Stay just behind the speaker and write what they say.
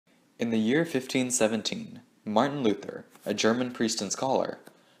In the year 1517, Martin Luther, a German priest and scholar,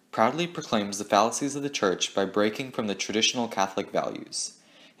 proudly proclaims the fallacies of the Church by breaking from the traditional Catholic values.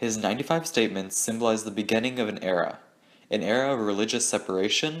 His 95 statements symbolize the beginning of an era of religious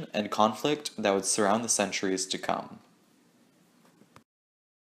separation and conflict that would surround the centuries to come.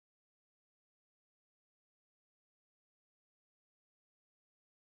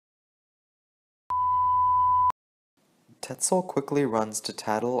 Tetzel quickly runs to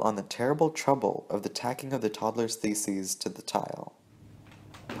tattle on the terrible trouble of the tacking of the toddler's theses to the tile.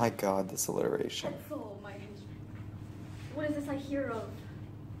 My God, this alliteration. Tetzel, my henchman. What is this I hear of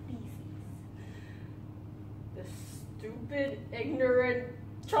theses? The stupid, ignorant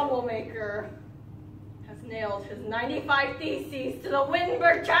troublemaker has nailed his 95 theses to the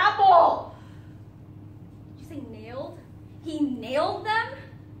Wittenberg Chapel! Did you say nailed? He nailed them?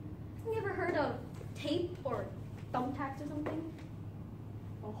 Have you ever heard of tape or thumbtacks or something?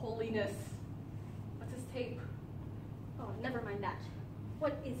 Oh, holiness. What's his tape? Oh, never mind that.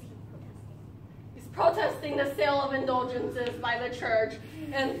 What is he protesting? He's protesting the sale of indulgences by the church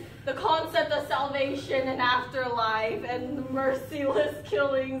and the concept of salvation and afterlife and the merciless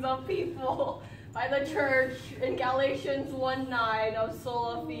killings of people by the church in Galatians 1:9 of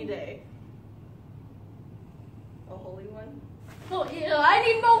sola fide. The Holy One? Oh, yeah, I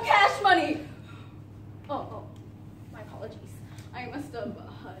need more cash money! Oh, my apologies. I must have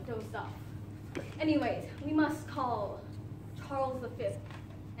dozed off. Anyways, we must call Charles V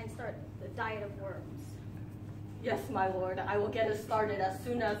and start the diet of worms. Yes, my lord. I will get it started as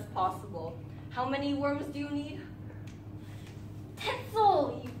soon as possible. How many worms do you need?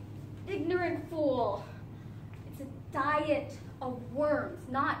 Tetzel, you ignorant fool. It's a diet of worms,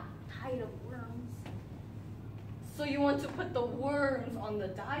 not diet of worms. So you want to put the worms on the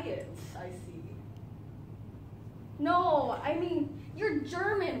diet, I see. No, I mean, you're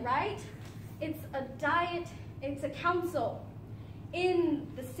German, right? It's a diet, it's a council in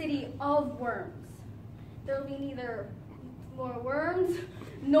the city of worms. There'll be neither more worms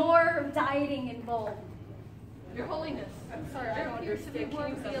nor dieting involved. Your Holiness, I'm sorry, I don't understand.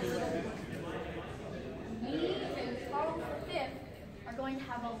 Me and Charles V are going to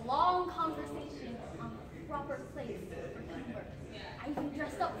have a long conversation on the proper place for teamwork. I've been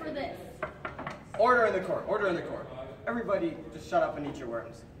dressed up for this. Order in the court, order in the court. Everybody just shut up and eat your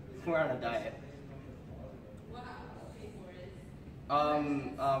worms. We're on a diet.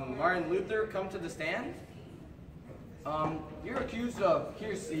 Martin Luther, come to the stand. You're accused of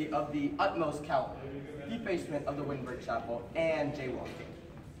heresy of the utmost caliber, defacement of the Wittenberg Chapel, and jaywalking.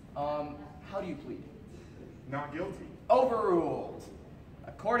 How do you plead? Not guilty. Overruled.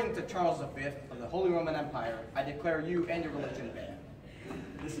 According to Charles V of the Holy Roman Empire, I declare you and your religion banned.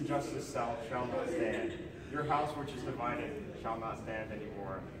 This injustice shall not stand. Your house which is divided shall not stand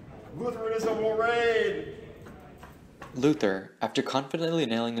anymore. Lutheranism will reign! Luther, after confidently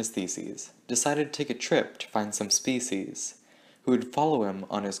nailing his theses, decided to take a trip to find some species who would follow him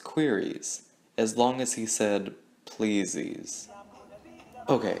on his queries, as long as he said pleasies.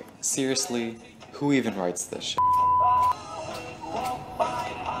 Okay, seriously, who even writes this shit?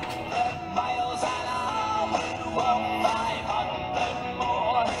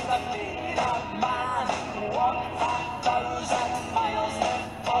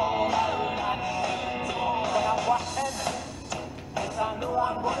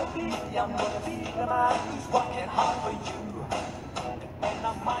 I'm gonna be the man who's working hard for you. And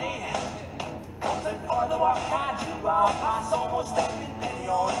the money comes in for the work I do. I'll pass almost every penny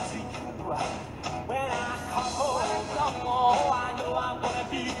on to you. When I come home, I know I'm gonna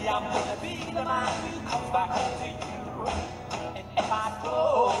be the man who comes back home to you. And if I go,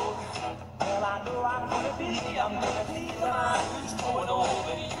 well, I know I'm gonna be the man who's going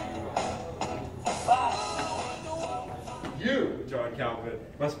over you. But You, John Calvin,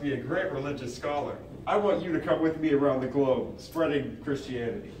 must be a great religious scholar. I want you to come with me around the globe, spreading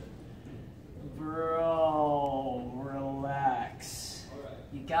Christianity. Bro, relax.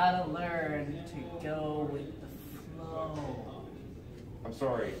 You gotta learn to go with the flow. I'm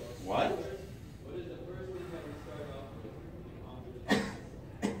sorry, what?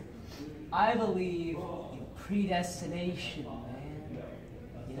 I believe in predestination, man.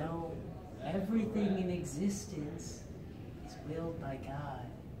 You know, everything in existence is willed by God.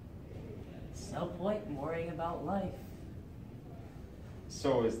 There's no point in worrying about life.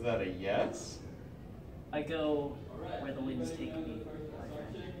 So is that a yes? I go where the winds take me.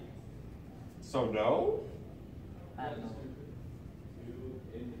 So no? I don't know.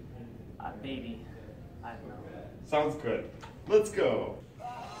 Maybe. I don't know. Sounds good. Let's go.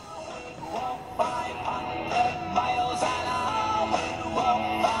 Walk 500 miles an hour. Walk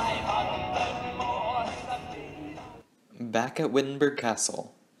 500 Back at Wittenberg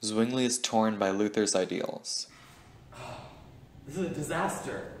Castle, Zwingli is torn by Luther's ideals. This is a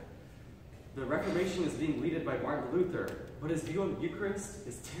disaster. The Reformation is being led by Martin Luther, but his view on the Eucharist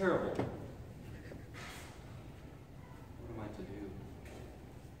is terrible. What am I to do?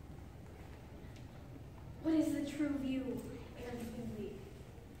 What is the true view, Aaron Zwingli?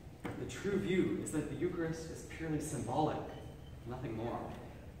 The true view is that the Eucharist is purely symbolic, nothing more.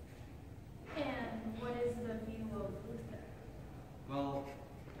 And what is the view of Luther? Well,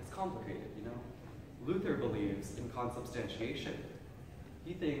 it's complicated, you know? Luther believes in consubstantiation.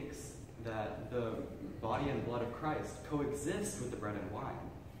 He thinks that the body and blood of Christ coexist with the bread and wine,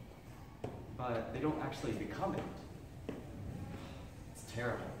 but they don't actually become it. It's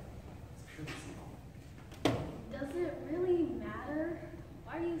terrible. It's purely symbolic. Does it really matter?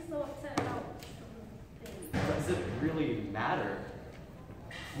 Why are you so upset about things? Does it really matter?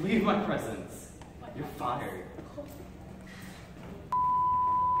 Leave my presence. You're fired.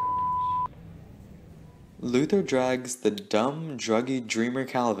 Luther drags the dumb, druggy dreamer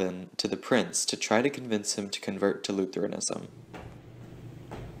Calvin to the prince to try to convince him to convert to Lutheranism.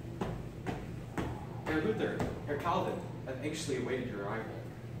 Herr Luther, Herr Calvin, I've anxiously awaited your arrival.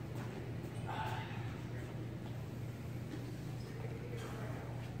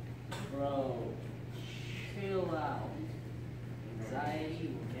 Bro, chill out.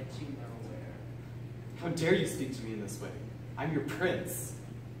 Anxiety will get you nowhere. How dare you speak to me in this way? I'm your prince.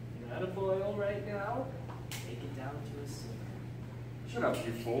 You're out of oil right now? Take it down to a simmer. Shut up,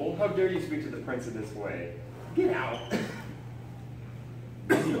 you fool. How dare you speak to the prince in this way? Get out.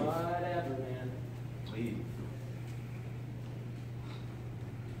 Whatever, man. Leave.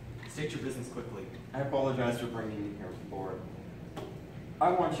 State your business quickly. I apologize for bringing you here, Lord. I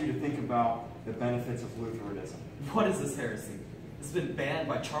want you to think about the benefits of Lutheranism. What is this heresy? It's been banned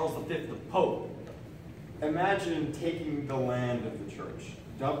by Charles V, the Pope. Imagine taking the land of the church,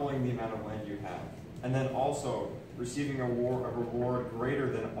 doubling the amount of land you have, and then also receiving a reward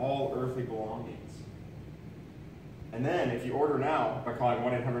greater than all earthly belongings. And then, if you order now by calling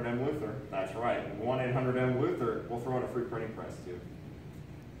 1-800-M-Luther, that's right, 1-800-M-Luther, we'll throw in a free printing press too.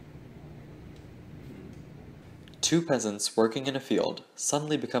 Two peasants working in a field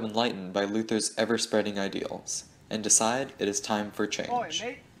suddenly become enlightened by Luther's ever-spreading ideals and decide it is time for change. Boy,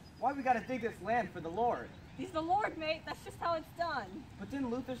 mate, why we gotta dig this land for the Lord? He's the Lord, mate. That's just how it's done. But didn't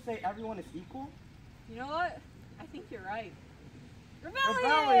Luther say everyone is equal? You know what? I think you're right. Rebellion!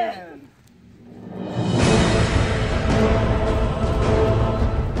 Rebellion!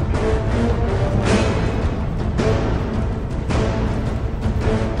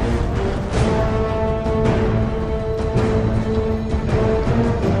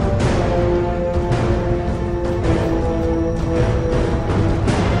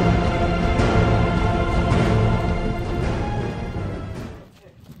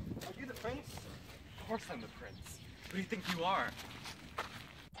 Are you the prince? Of course I'm the prince. Who do you think you are?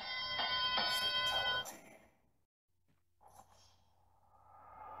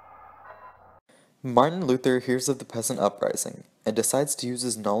 Martin Luther hears of the peasant uprising and decides to use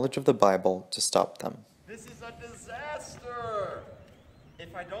his knowledge of the Bible to stop them. This is a disaster!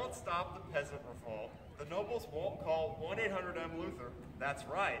 If I don't stop the peasant revolt, the nobles won't call 1-800-M-Luther. That's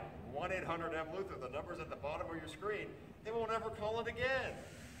right, 1-800-M-Luther. The number's at the bottom of your screen. They won't ever call it again.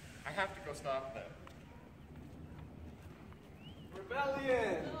 I have to go stop them.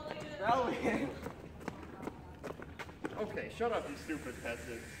 Rebellion! Rebellion! Okay, shut up, you stupid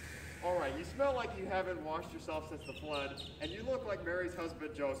peasant. All right, you smell like you haven't washed yourself since the flood, and you look like Mary's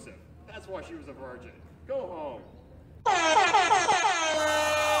husband, Joseph. That's why she was a virgin. Go home.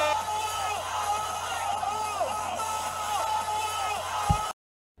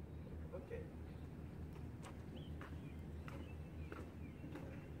 Okay.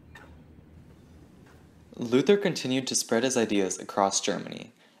 Luther continued to spread his ideas across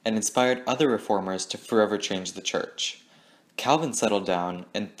Germany and inspired other reformers to forever change the church. Calvin settled down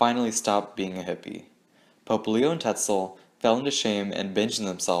and finally stopped being a hippie. Pope Leo and Tetzel fell into shame and binged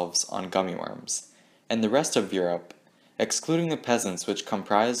themselves on gummy worms, and the rest of Europe, excluding the peasants which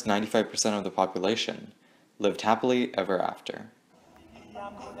comprised 95% of the population, lived happily ever after.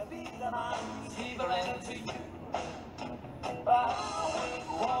 I'm gonna be the man, to you.